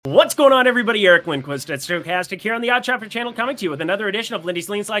What's going on, everybody? Eric Lindquist at Stochastic here on the Odd Shopper channel, coming to you with another edition of Lindy's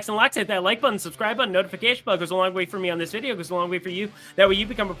Leans, Likes, and Locks. Hit that like button, subscribe button, notification bell. Goes a long way for me on this video, goes a long way for you. That way you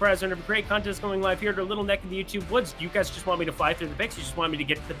become a president of great content going live here at our little neck of the YouTube woods. You guys just want me to fly through the picks. You just want me to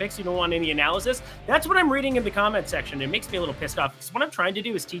get to the picks. You don't want any analysis. That's what I'm reading in the comment section. It makes me a little pissed off because what I'm trying to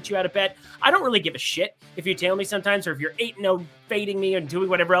do is teach you how to bet. I don't really give a shit if you tail me sometimes or if you're 8-0 fading me and doing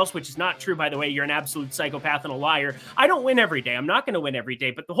whatever else, which is not true, by the way. You're an absolute psychopath and a liar. I don't win every day. I'm not going to win every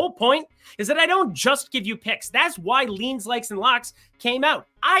day, but the whole point is that I don't just give you picks. That's why Leans, Likes, and Locks came out.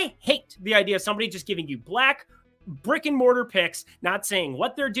 I hate the idea of somebody just giving you black brick and mortar picks, not saying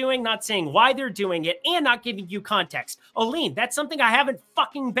what they're doing, not saying why they're doing it, and not giving you context. A lean, that's something I haven't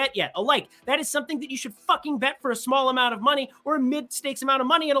fucking bet yet. A like, that is something that you should fucking bet for a small amount of money or a mid-stakes amount of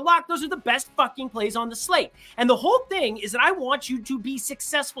money. And a lock, those are the best fucking plays on the slate. And the whole thing is that I want you to be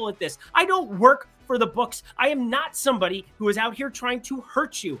successful at this. I don't work for the books. I am not somebody who is out here trying to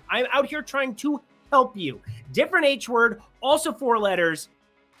hurt you. I'm out here trying to help you. Different H word, also 4 letters.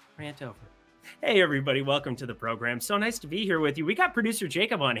 Rant over. Hey, everybody. Welcome to the program. So nice to be here with you. We got producer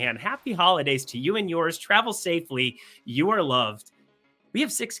Jacob on hand. Happy holidays to you and yours. Travel safely. You are loved. We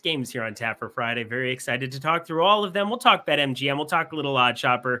have 6 games here on tap for Friday. Very excited to talk through all of them. We'll talk BetMGM. We'll talk a little Odd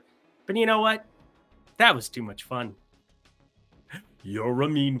Shopper. But you know what? That was too much fun. You're a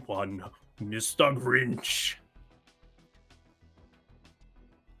mean one, Mr. Grinch.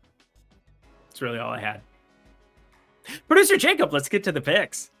 That's really all I had. Producer Jacob, let's get to the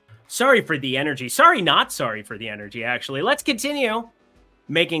picks. Sorry for the energy. Sorry, not sorry for the energy, actually. Let's continue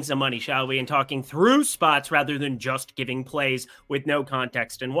making some money, shall we? And talking through spots rather than just giving plays with no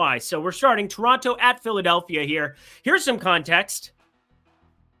context and why. So we're starting Toronto at Philadelphia here. Here's some context.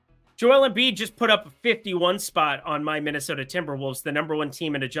 Joel Embiid just put up a 51 spot on my Minnesota Timberwolves, the number 1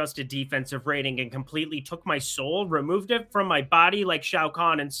 team in adjusted defensive rating, and completely took my soul, removed it from my body like Shao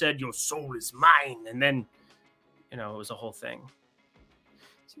Kahn and said, "Your soul is mine." And then, it was a whole thing.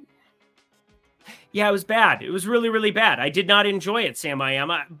 Yeah, it was bad. It was really, really bad. I did not enjoy it, Sam.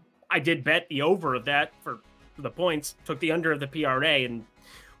 I did bet the over of that for the points, took the under of the PRA, and,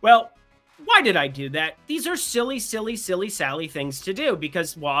 well, why did I do that? These are silly, silly, silly Sally things to do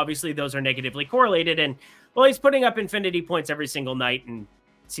because, well, obviously those are negatively correlated, and, well, he's putting up infinity points every single night, and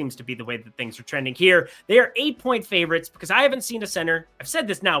it seems to be the way that things are trending here. They are 8-point favorites because I haven't seen a center. I've said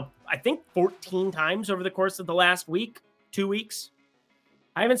this now, I think 14 times over the course of the last week, 2 weeks.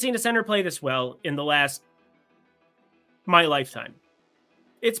 I haven't seen a center play this well in my lifetime.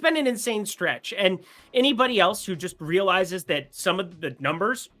 It's been an insane stretch. And anybody else who just realizes that some of the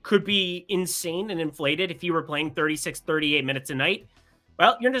numbers could be insane and inflated if you were playing 36, 38 minutes a night,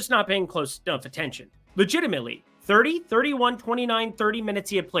 well, you're just not paying close enough attention. Legitimately, 30, 31, 29, 30 minutes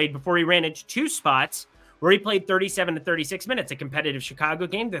he had played before he ran into 2 spots where he played 37 to 36 minutes, a competitive Chicago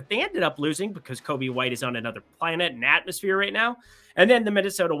game that they ended up losing because Kobe White is on another planet and atmosphere right now. And then the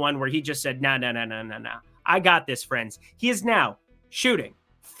Minnesota one where he just said, no. I got this, friends. He is now shooting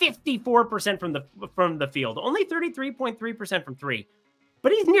 54% from the field, only 33.3% from 3.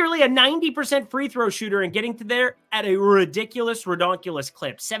 But he's nearly a 90% free throw shooter and getting to there at a ridiculous, redonkulous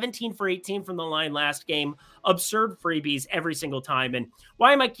clip. 17 for 18 from the line last game. Absurd freebies every single time. And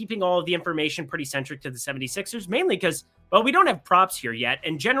why am I keeping all of the information pretty centric to the 76ers? Mainly because, well, we don't have props here yet.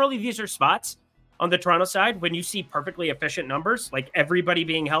 And generally these are spots on the Toronto side when you see perfectly efficient numbers, like everybody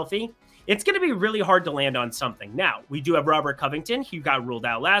being healthy. It's going to be really hard to land on something. Now, we do have Robert Covington, who got ruled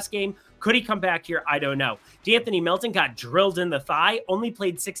out last game. Could he come back here? I don't know. D'Anthony Melton got drilled in the thigh, only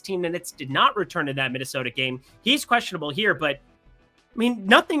played 16 minutes, did not return to that Minnesota game. He's questionable here, but, I mean,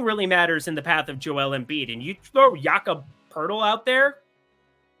 nothing really matters in the path of Joel Embiid. And you throw Jakob Poeltl out there,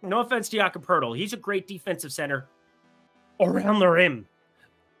 no offense to Jakob Poeltl, he's a great defensive center around the rim.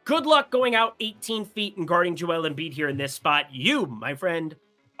 Good luck going out 18 feet and guarding Joel Embiid here in this spot. You, my friend,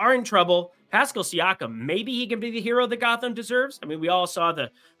 are in trouble. Pascal Siakam, maybe he can be the hero that Gotham deserves. I mean, we all saw the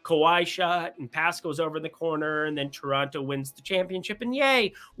Kawhi shot and Pascal's over in the corner and then Toronto wins the championship and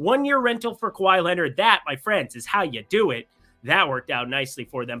yay, 1-year rental for Kawhi Leonard. That, my friends, is how you do it. That worked out nicely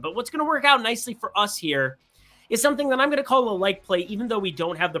for them. But what's going to work out nicely for us here is something that I'm going to call a like play, even though we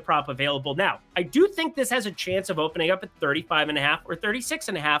don't have the prop available now. I do think this has a chance of opening up at 35.5 or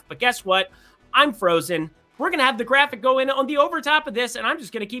 36.5, but guess what? I'm frozen. We're going to have the graphic go in on the over top of this, and I'm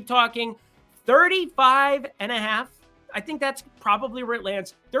just going to keep talking. 35.5. I think that's probably where it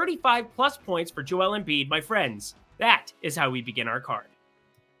lands. 35 plus points for Joel Embiid. My friends, that is how we begin our card.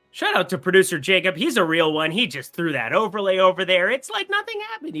 Shout out to producer Jacob. He's a real one. He just threw that overlay over there. It's like nothing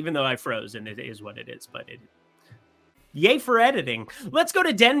happened, even though I froze, and it is what it is. But Yay for editing. Let's go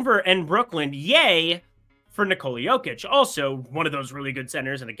to Denver and Brooklyn. Yay for Nikola Jokic. Also, one of those really good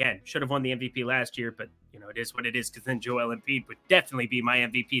centers. And again, should have won the MVP last year, but it is what it is, because then Joel Embiid would definitely be my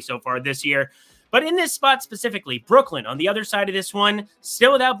MVP so far this year. But in this spot specifically, Brooklyn on the other side of this one,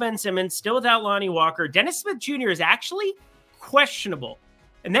 still without Ben Simmons, still without Lonnie Walker. Dennis Smith Jr. is actually questionable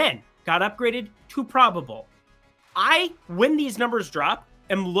and then got upgraded to probable. When these numbers drop,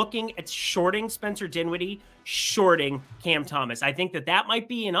 am looking at shorting Spencer Dinwiddie, shorting Cam Thomas. I think that might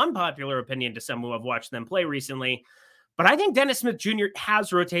be an unpopular opinion to some who have watched them play recently. But I think Dennis Smith Jr.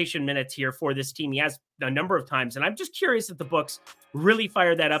 has rotation minutes here for this team. He has a number of times. And I'm just curious if the books really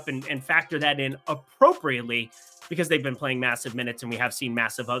fire that up and factor that in appropriately, because they've been playing massive minutes and we have seen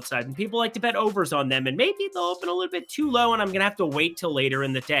massive upside. And people like to bet overs on them. And maybe they'll open a little bit too low and I'm going to have to wait till later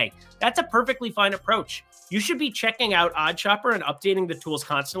in the day. That's a perfectly fine approach. You should be checking out OddsShopper and updating the tools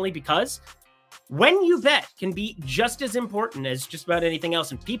constantly, because when you bet can be just as important as just about anything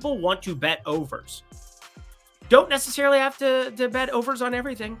else. And people want to bet overs. Don't necessarily have to bet overs on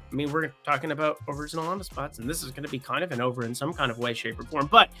everything. I mean, we're talking about overs in a lot of spots, and this is going to be kind of an over in some kind of way, shape, or form.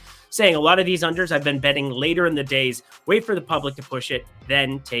 But saying a lot of these unders, I've been betting later in the days, wait for the public to push it,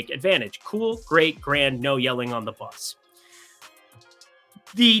 then take advantage. Cool, great, grand, no yelling on the bus.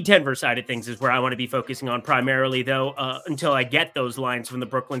 The Denver side of things is where I want to be focusing on primarily, though, until I get those lines from the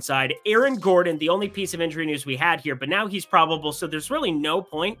Brooklyn side. Aaron Gordon, the only piece of injury news we had here, but now he's probable, so there's really no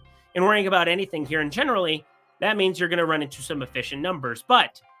point in worrying about anything here. And generally, that means you're going to run into some efficient numbers.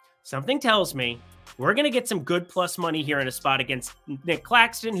 But something tells me we're going to get some good plus money here in a spot against Nick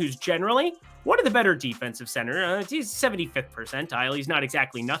Claxton, who's generally one of the better defensive center. He's 75th percentile. He's not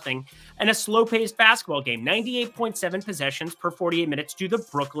exactly nothing. And a slow-paced basketball game. 98.7 possessions per 48 minutes do the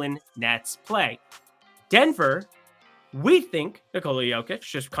Brooklyn Nets play. Denver, we think Nikola Jokic,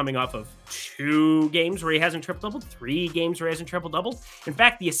 just coming off of 2 games where he hasn't triple-doubled, 3 games where he hasn't triple-doubled. In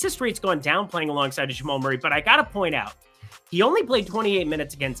fact, the assist rate's gone down playing alongside of Jamal Murray, but I got to point out, he only played 28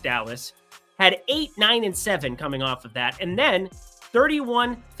 minutes against Dallas, had 8, 9, and 7 coming off of that, and then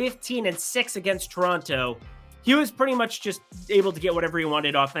 31, 15, and 6 against Toronto. He was pretty much just able to get whatever he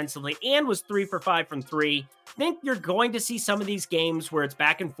wanted offensively and was 3 for 5 from 3. I think you're going to see some of these games where it's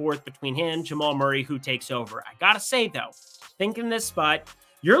back and forth between him, Jamal Murray, who takes over. I got to say, though, think in this spot,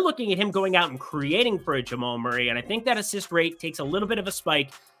 you're looking at him going out and creating for a Jamal Murray, and I think that assist rate takes a little bit of a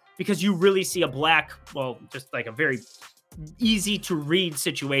spike because you really see just like a very easy to read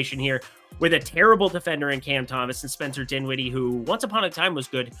situation here with a terrible defender in Cam Thomas and Spencer Dinwiddie, who once upon a time was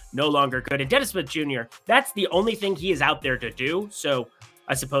good, no longer good. And Dennis Smith Jr., that's the only thing he is out there to do. So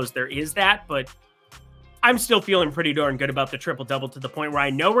I suppose there is that, but I'm still feeling pretty darn good about the triple-double, to the point where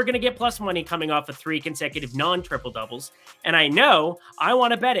I know we're going to get plus money coming off of 3 consecutive non-triple-doubles. And I know I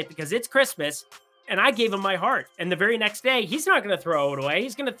want to bet it because it's Christmas. And I gave him my heart. And the very next day, he's not going to throw it away.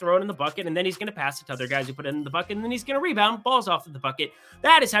 He's going to throw it in the bucket, and then he's going to pass it to other guys who put it in the bucket, and then he's going to rebound balls off of the bucket.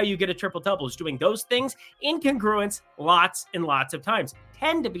 That is how you get a triple-double, is doing those things in congruence lots and lots of times.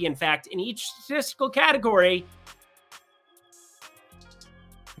 Tend to be, in fact, in each statistical category.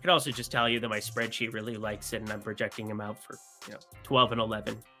 I could also just tell you that my spreadsheet really likes it, and I'm projecting him out for 12 and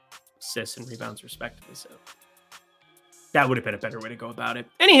 11 assists and rebounds, respectively. So that would have been a better way to go about it.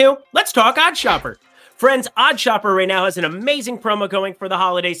 Anywho, let's talk OddsShopper. Friends, OddsShopper right now has an amazing promo going for the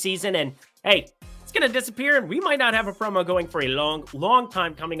holiday season. And hey, it's going to disappear, and we might not have a promo going for a long, long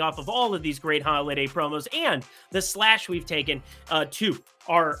time, coming off of all of these great holiday promos and the slash we've taken to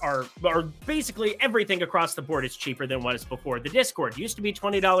our basically everything across the board is cheaper than what is before. The Discord used to be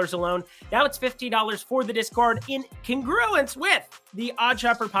 $20 alone. Now it's $50 for the Discord in congruence with the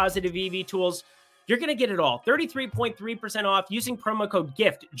OddsShopper Positive EV tools. You're going to get it all. 33.3% off using promo code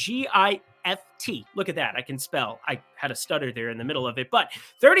GIFT, GIFT. Look at that. I can spell. I had a stutter there in the middle of it, but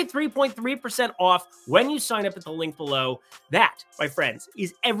 33.3% off when you sign up at the link below. That, my friends,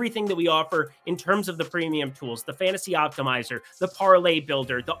 is everything that we offer in terms of the premium tools, the fantasy optimizer, the parlay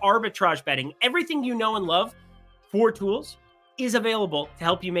builder, the arbitrage betting, everything you know and love for tools is available to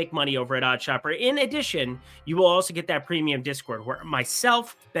help you make money over at OddsShopper. In addition, you will also get that premium Discord where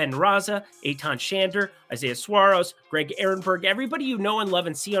myself, Ben Raza, Eitan Shander, Isaiah Suarez, Greg Ehrenberg, everybody you know and love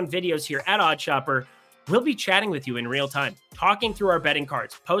and see on videos here at OddsShopper, we'll be chatting with you in real time, talking through our betting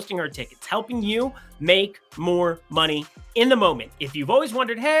cards, posting our tickets, helping you make more money in the moment. If you've always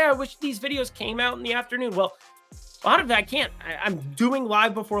wondered, hey, I wish these videos came out in the afternoon. Well, a lot of that I can't. I'm doing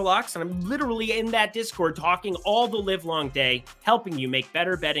live before locks, and I'm literally in that Discord talking all the live long day, helping you make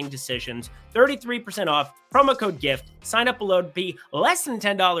better betting decisions. 33% off, promo code GIFT. Sign up below to be less than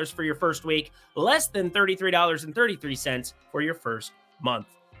 $10 for your first week, less than $33.33 for your first month.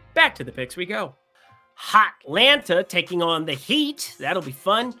 Back to the picks we go. Hotlanta taking on the Heat. That'll be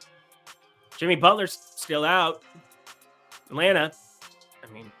fun. Jimmy Butler's still out. Atlanta,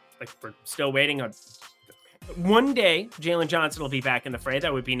 I mean, like, we're still waiting on one day. Jalen Johnson will be back in the fray.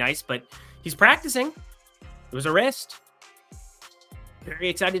 That would be nice, but he's practicing. It was a wrist. Very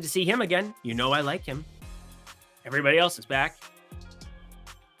excited to see him again. You know I like him. Everybody else is back.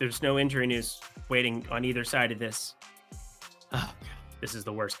 There's no injury news waiting on either side of this. Oh, God, this is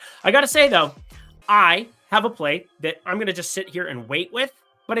the worst. I got to say, though, I have a play that I'm going to just sit here and wait with,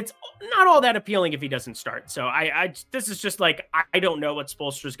 but it's not all that appealing if he doesn't start. So this is just like, I don't know what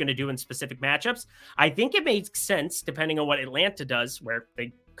Spoelstra is going to do in specific matchups. I think it makes sense depending on what Atlanta does, where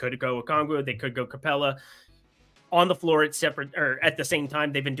they could go Okongwu, they could go Capella on the floor at separate or at the same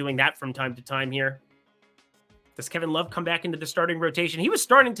time. They've been doing that from time to time here. Does Kevin Love come back into the starting rotation? He was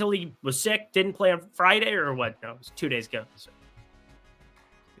starting until he was sick, didn't play on Friday or what? No, it was 2 days ago. So.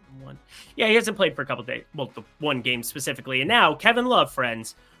 Yeah, he hasn't played for a couple days. Well, the one game specifically. And now Kevin Love,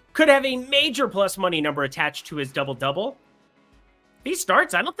 friends, could have a major plus money number attached to his double-double. If he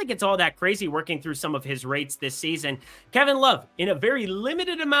starts, I don't think it's all that crazy working through some of his rates this season. Kevin Love, in a very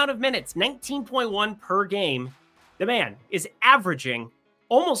limited amount of minutes, 19.1 per game, the man is averaging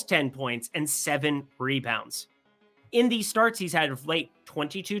almost 10 points and 7 rebounds. In these starts, he's had of late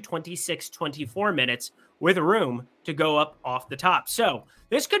 22, 26, 24 minutes with room to go up off the top. So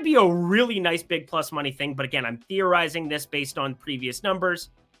this could be a really nice big plus money thing. But again, I'm theorizing this based on previous numbers.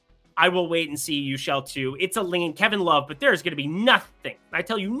 I will wait and see. You shall too. It's a lean Kevin Love, but there's going to be nothing. I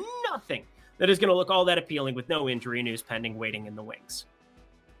tell you, nothing that is going to look all that appealing with no injury news pending, waiting in the wings.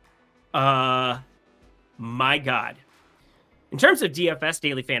 My God. In terms of DFS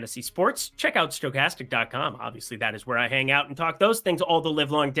Daily Fantasy Sports, check out Stokastic.com. Obviously, that is where I hang out and talk those things all the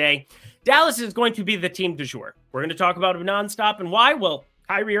livelong day. Dallas is going to be the team du jour. We're going to talk about them nonstop. And why? Well,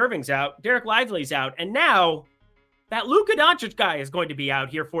 Kyrie Irving's out. Derek Lively's out. And now that Luka Doncic guy is going to be out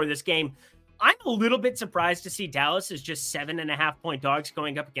here for this game. I'm a little bit surprised to see Dallas is just 7.5-point dogs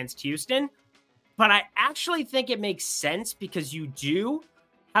going up against Houston. But I actually think it makes sense because you do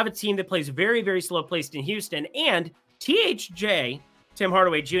have a team that plays very, very slow placed in Houston. And THJ, Tim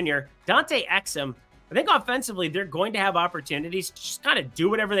Hardaway Jr., Dante Exum, I think offensively, they're going to have opportunities to just kind of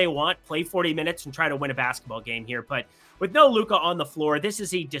do whatever they want, play 40 minutes and try to win a basketball game here. But with no Luka on the floor, this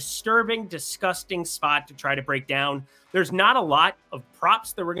is a disturbing, disgusting spot to try to break down. There's not a lot of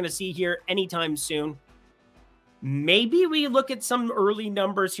props that we're going to see here anytime soon. Maybe we look at some early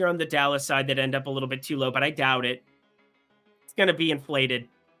numbers here on the Dallas side that end up a little bit too low, but I doubt it. It's going to be inflated.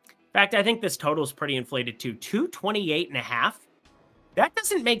 In fact, I think this total is pretty inflated too. 228.5. That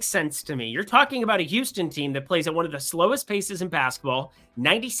doesn't make sense to me. You're talking about a Houston team that plays at one of the slowest paces in basketball,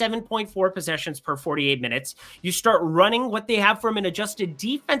 97.4 possessions per 48 minutes. You start running what they have from an adjusted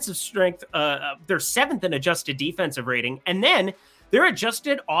defensive strength. Their 7th in adjusted defensive rating. And then their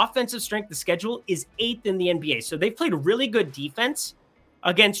adjusted offensive strength, the schedule is 8th in the NBA. So they've played really good defense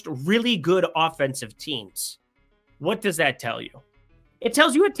against really good offensive teams. What does that tell you? It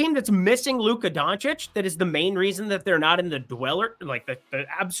tells you a team that's missing Luka Doncic, that is the main reason that they're not in the dweller, like the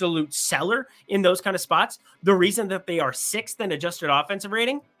absolute seller in those kind of spots. The reason that they are 6th in adjusted offensive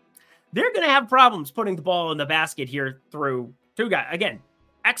rating. They're going to have problems putting the ball in the basket here through two guys. Again,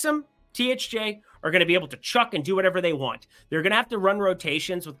 Exum, THJ are going to be able to chuck and do whatever they want. They're going to have to run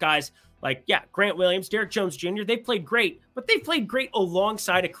rotations with guys like, Grant Williams, Derek Jones Jr. They've played great, but they've played great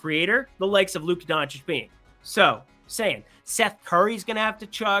alongside a creator, the likes of Luka Doncic being. So, saying Seth Curry's going to have to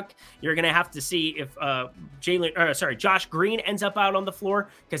chuck. You're going to have to see if Josh Green ends up out on the floor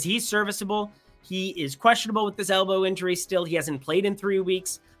because he's serviceable. He is questionable with this elbow injury still. He hasn't played in 3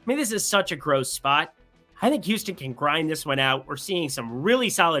 weeks. I mean, this is such a gross spot. I think Houston can grind this one out. We're seeing some really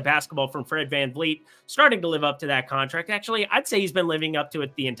solid basketball from Fred VanVleet, starting to live up to that contract. Actually, I'd say he's been living up to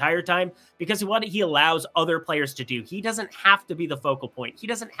it the entire time because of what he allows other players to do. He doesn't have to be the focal point. He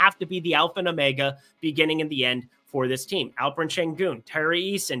doesn't have to be the alpha and omega beginning and the end for this team. Alperen Şengün, Terry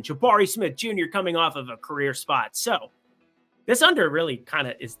Eason, Jabari Smith Jr. coming off of a career spot. So this under really kind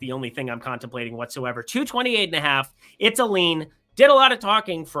of is the only thing I'm contemplating whatsoever. 228.5. It's a lean. Did a lot of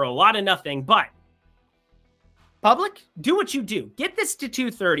talking for a lot of nothing, but public, do what you do. Get this to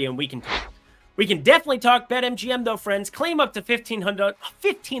 230 and we can talk. We can definitely talk BetMGM though, friends. Claim up to 15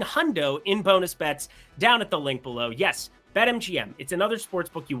 hundo in bonus bets down at the link below. Yes, BetMGM. It's another sports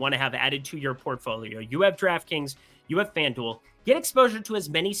book you want to have added to your portfolio. You have DraftKings, you have FanDuel. Get exposure to as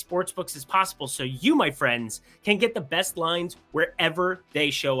many sports books as possible so you, my friends, can get the best lines wherever they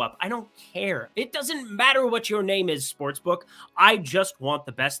show up. I don't care. It doesn't matter what your name is, sportsbook. I just want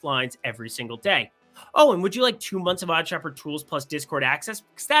the best lines every single day. Oh, and would you like 2 months of OddsShopper tools plus Discord access?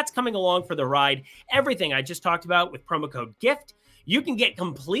 Because that's coming along for the ride. Everything I just talked about with promo code GIFT. you can get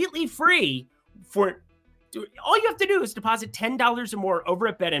completely free for all you have to do is deposit $10 or more over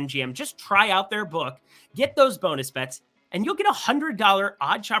at BetMGM. Just try out their book, get those bonus bets, and you'll get $100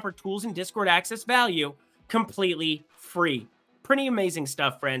 Odd Shopper tools and Discord access value completely free. Pretty amazing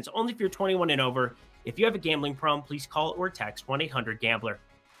stuff, friends. Only if you're 21 and over. If you have a gambling problem, please call or text 1-800-GAMBLER.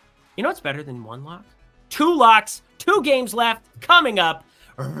 You know what's better than one lock? 2 locks, 2 games left, coming up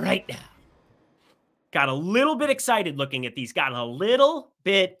right now. Got a little bit excited looking at these. Got a little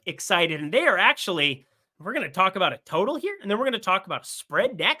bit excited. And they are actually, we're going to talk about a total here, and then we're going to talk about a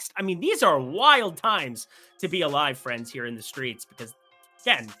spread next. I mean, these are wild times to be alive, friends, here in the streets, because,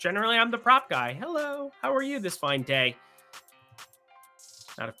 again, generally I'm the prop guy. Hello, how are you this fine day?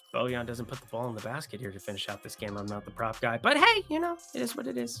 Not if Bojan doesn't put the ball in the basket here to finish out this game. I'm not the prop guy. But hey, you know, it is what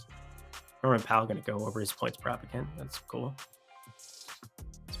it is. Norman Powell going to go over his points prop again. That's cool.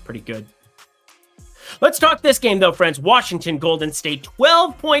 It's pretty good. Let's talk this game, though, friends. Washington, Golden State.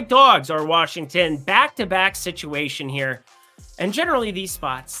 12-point dogs are Washington. Back-to-back situation here. And generally, these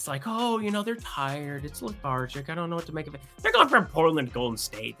spots, it's like, oh, you know, they're tired. It's lethargic. I don't know what to make of it. They're going from Portland to Golden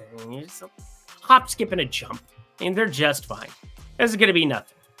State. I mean, it's a hop, skip, and a jump. I mean, they're just fine. This is going to be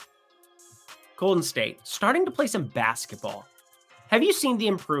nothing. Golden State, starting to play some basketball. Have you seen the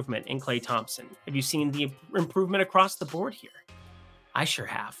improvement in Klay Thompson? Have you seen the improvement across the board here? I sure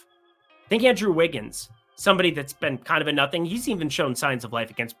have. I think Andrew Wiggins, somebody that's been kind of a nothing. He's even shown signs of life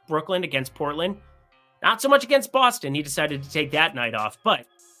against Brooklyn, against Portland. Not so much against Boston. He decided to take that night off. But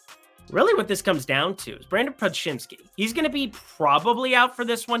really what this comes down to is Brandon Podziemski. He's going to be probably out for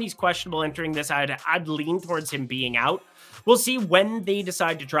this one. He's questionable entering this. I'd lean towards him being out. We'll see when they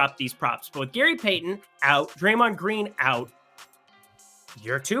decide to drop these props. But with Gary Payton out, Draymond Green out,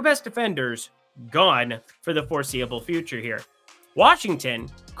 your 2 best defenders gone for the foreseeable future here. Washington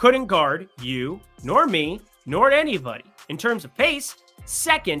couldn't guard you, nor me, nor anybody. In terms of pace,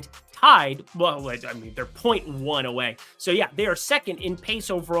 second, tied. Well, I mean, they're 0.1 away. So yeah, they are second in pace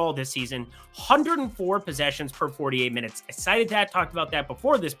overall this season. 104 possessions per 48 minutes. I cited that, talked about that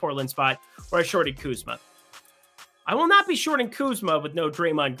before this Portland spot where I shorted Kuzma. I will not be shorting Kuzma with no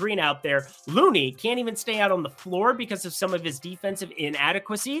Draymond Green out there. Looney can't even stay out on the floor because of some of his defensive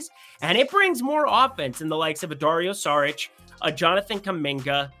inadequacies. And it brings more offense in the likes of a Dario Saric, a Jonathan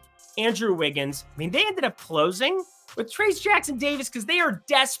Kuminga, Andrew Wiggins. I mean, they ended up closing with Trace Jackson Davis because they are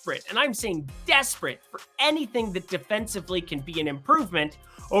desperate. And I'm saying desperate for anything that defensively can be an improvement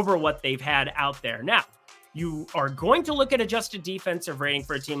over what they've had out there. Now, you are going to look at adjusted defensive rating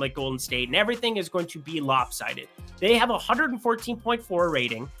for a team like Golden State, and everything is going to be lopsided. They have a 114.4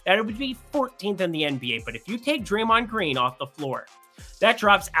 rating. That would be 14th in the NBA. But if you take Draymond Green off the floor, that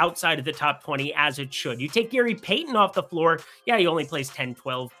drops outside of the top 20 as it should. You take Gary Payton off the floor. Yeah, he only plays 10,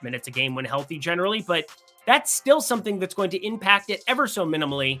 12 minutes a game when healthy generally, but that's still something that's going to impact it ever so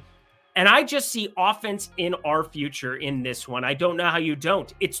minimally. And I just see offense in our future in this one. I don't know how you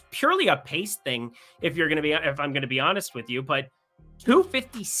don't. It's purely a pace thing if I'm going to be honest with you, but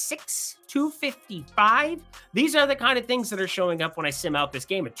 256, 255, these are the kind of things that are showing up when I sim out this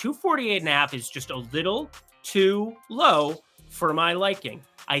game. A 248.5 is just a little too low for my liking.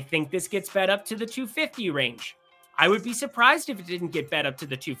 I think this gets bet up to the 250 range. I would be surprised if it didn't get bet up to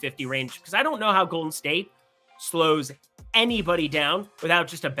the 250 range because I don't know how Golden State slows anybody down without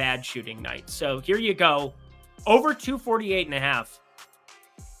just a bad shooting night. So here you go. Over 248.5.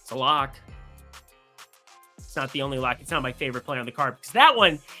 It's a lock. It's not the only lock. It's not my favorite play on the card because that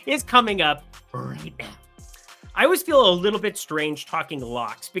one is coming up right now. I always feel a little bit strange talking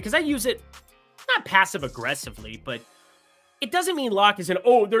locks because I use it not passive aggressively, but it doesn't mean lock is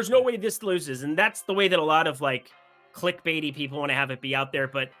there's no way this loses. And that's the way that a lot of clickbaity people want to have it be out there.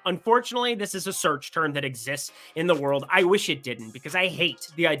 But unfortunately, this is a search term that exists in the world. I wish it didn't because I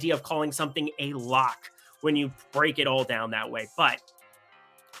hate the idea of calling something a lock when you break it all down that way. But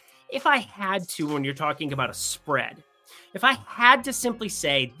if I had to, when you're talking about a spread, if I had to simply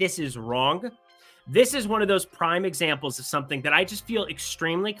say this is wrong, this is one of those prime examples of something that I just feel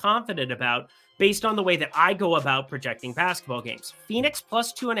extremely confident about based on the way that I go about projecting basketball games. Phoenix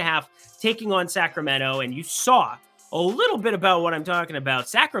plus 2.5 taking on Sacramento, and you saw a little bit about what I'm talking about.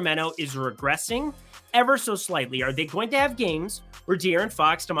 Sacramento is regressing ever so slightly. Are they going to have games where De'Aaron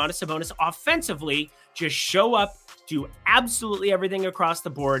Fox, Domantas Sabonis offensively just show up, do absolutely everything across the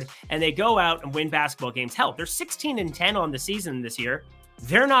board, and they go out and win basketball games? Hell, they're 16-10 on the season this year.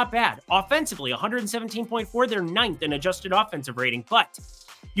 They're not bad. Offensively, 117.4. They're 9th in adjusted offensive rating. But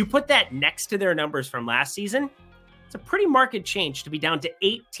you put that next to their numbers from last season, it's a pretty marked change to be down to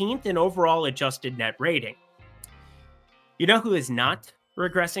 18th in overall adjusted net rating. You know who is not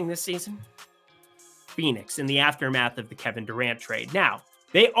regressing this season? Phoenix in the aftermath of the Kevin Durant trade. Now,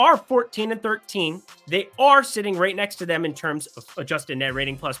 they are 14-13. They are sitting right next to them in terms of adjusted net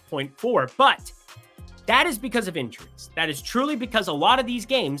rating plus 0.4, but that is because of injuries. That is truly because a lot of these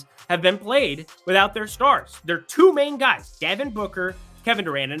games have been played without their stars. Their two main guys, Devin Booker, Kevin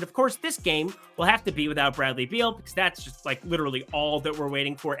Durant. And of course, this game will have to be without Bradley Beal because that's just like literally all that we're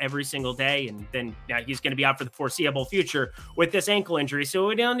waiting for every single day. And then now he's going to be out for the foreseeable future with this ankle injury. So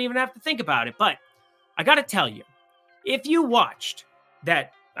we don't even have to think about it. But I got to tell you, if you watched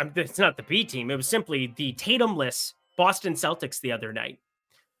that, it's not the B team, it was simply the Tatum-less Boston Celtics the other night.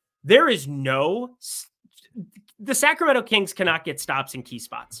 There is the Sacramento Kings cannot get stops in key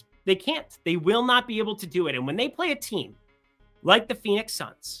spots. They can't. They will not be able to do it. And when they play a team like the Phoenix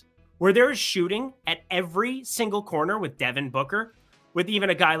Suns, where there is shooting at every single corner with Devin Booker, with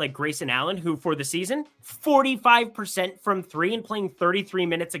even a guy like Grayson Allen, who for the season, 45% from three and playing 33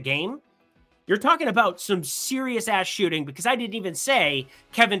 minutes a game, you're talking about some serious ass shooting, because I didn't even say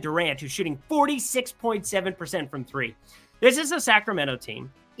Kevin Durant, who's shooting 46.7% from three. This is a Sacramento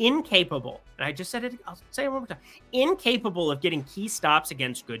team incapable, and I just said it, I'll say it one more time, incapable of getting key stops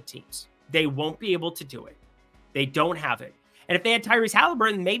against good teams. They won't be able to do it. They don't have it. And if they had Tyrese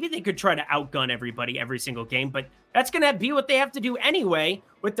Halliburton, maybe they could try to outgun everybody every single game, but that's going to be what they have to do anyway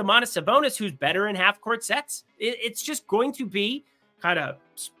with Domantas Sabonis, who's better in half-court sets. It's just going to be kind of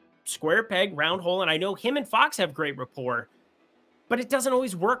square peg, round hole, and I know him and Fox have great rapport, but it doesn't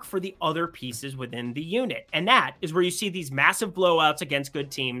always work for the other pieces within the unit. And that is where you see these massive blowouts against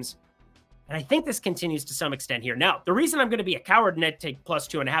good teams. And I think this continues to some extent here. Now, the reason I'm going to be a coward and take plus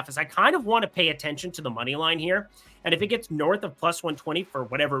 2.5 is I kind of want to pay attention to the money line here. And if it gets north of plus 120 for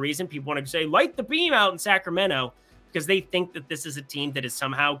whatever reason, people want to say, light the beam out in Sacramento, because they think that this is a team that is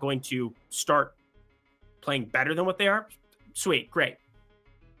somehow going to start playing better than what they are. Sweet, great.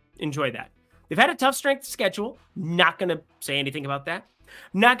 Enjoy that. They've had a tough strength schedule. Not going to say anything about that.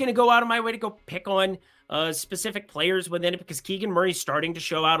 Not going to go out of my way to go pick on specific players within it, because Keegan Murray's starting to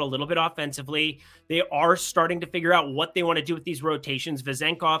show out a little bit offensively. They are starting to figure out what they want to do with these rotations.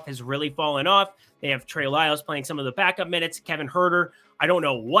 Vezenkov has really fallen off. They have Trey Lyles playing some of the backup minutes. Kevin Huerter, I don't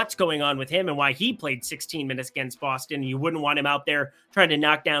know what's going on with him and why he played 16 minutes against Boston. You wouldn't want him out there trying to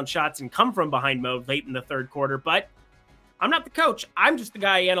knock down shots and come from behind mode late in the third quarter, but I'm not the coach. I'm just the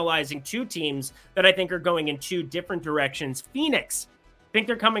guy analyzing two teams that I think are going in two different directions. Phoenix, I think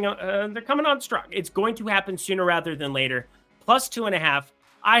they're coming on strong. It's going to happen sooner rather than later. Plus 2.5.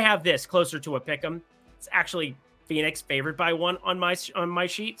 I have this closer to a pick 'em. It's actually Phoenix favored by 1 on my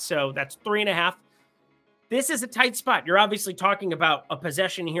sheet, so that's 3.5. This is a tight spot. You're obviously talking about a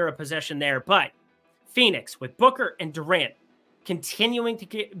possession here, a possession there, but Phoenix with Booker and Durant continuing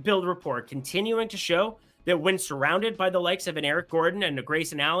to build rapport, continuing to show that when surrounded by the likes of an Eric Gordon and a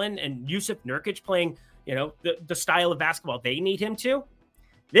Grayson Allen and Yusuf Nurkic playing, the style of basketball they need him to,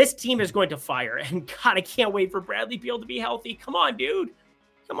 this team is going to fire. And God, I can't wait for Bradley Beal to be healthy. Come on, dude.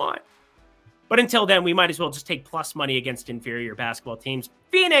 Come on. But until then, we might as well just take plus money against inferior basketball teams.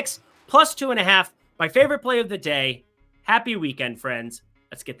 Phoenix, plus 2.5. My favorite play of the day. Happy weekend, friends.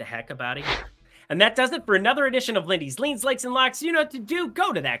 Let's get the heck up out of here. And that does it for another edition of Lindy's Leans, Likes, and Locks. You know what to do.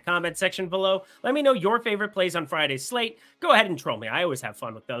 Go to that comment section below. Let me know your favorite plays on Friday's slate. Go ahead and troll me. I always have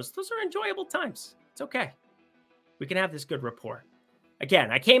fun with those. Those are enjoyable times. It's okay. We can have this good rapport.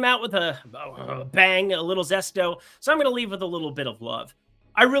 Again, I came out with a bang, a little zesto, so I'm going to leave with a little bit of love.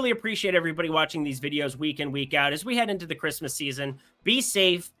 I really appreciate everybody watching these videos week in, week out as we head into the Christmas season. Be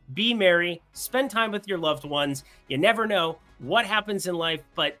safe, be merry, spend time with your loved ones. You never know what happens in life,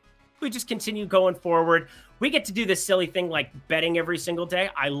 but we just continue going forward. We get to do this silly thing like betting every single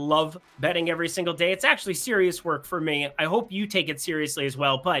day. I love betting every single day. It's actually serious work for me. I hope you take it seriously as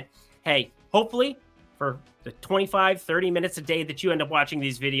well. But hey, hopefully for the 25, 30 minutes a day that you end up watching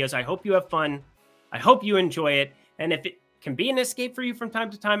these videos, I hope you have fun. I hope you enjoy it. And if it can be an escape for you from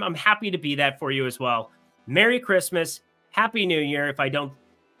time to time, I'm happy to be that for you as well. Merry Christmas. Happy New Year. If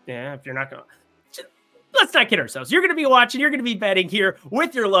you're not going to, let's not kid ourselves. You're going to be watching, you're going to be betting here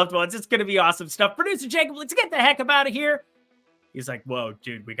with your loved ones. It's going to be awesome stuff. Producer Jacob, let's get the heck up out of here. He's like, whoa,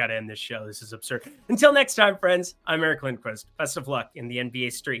 dude, we got to end this show. This is absurd. Until next time, friends, I'm Eric Lindquist. Best of luck in the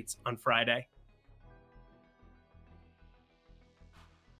NBA streets on Friday.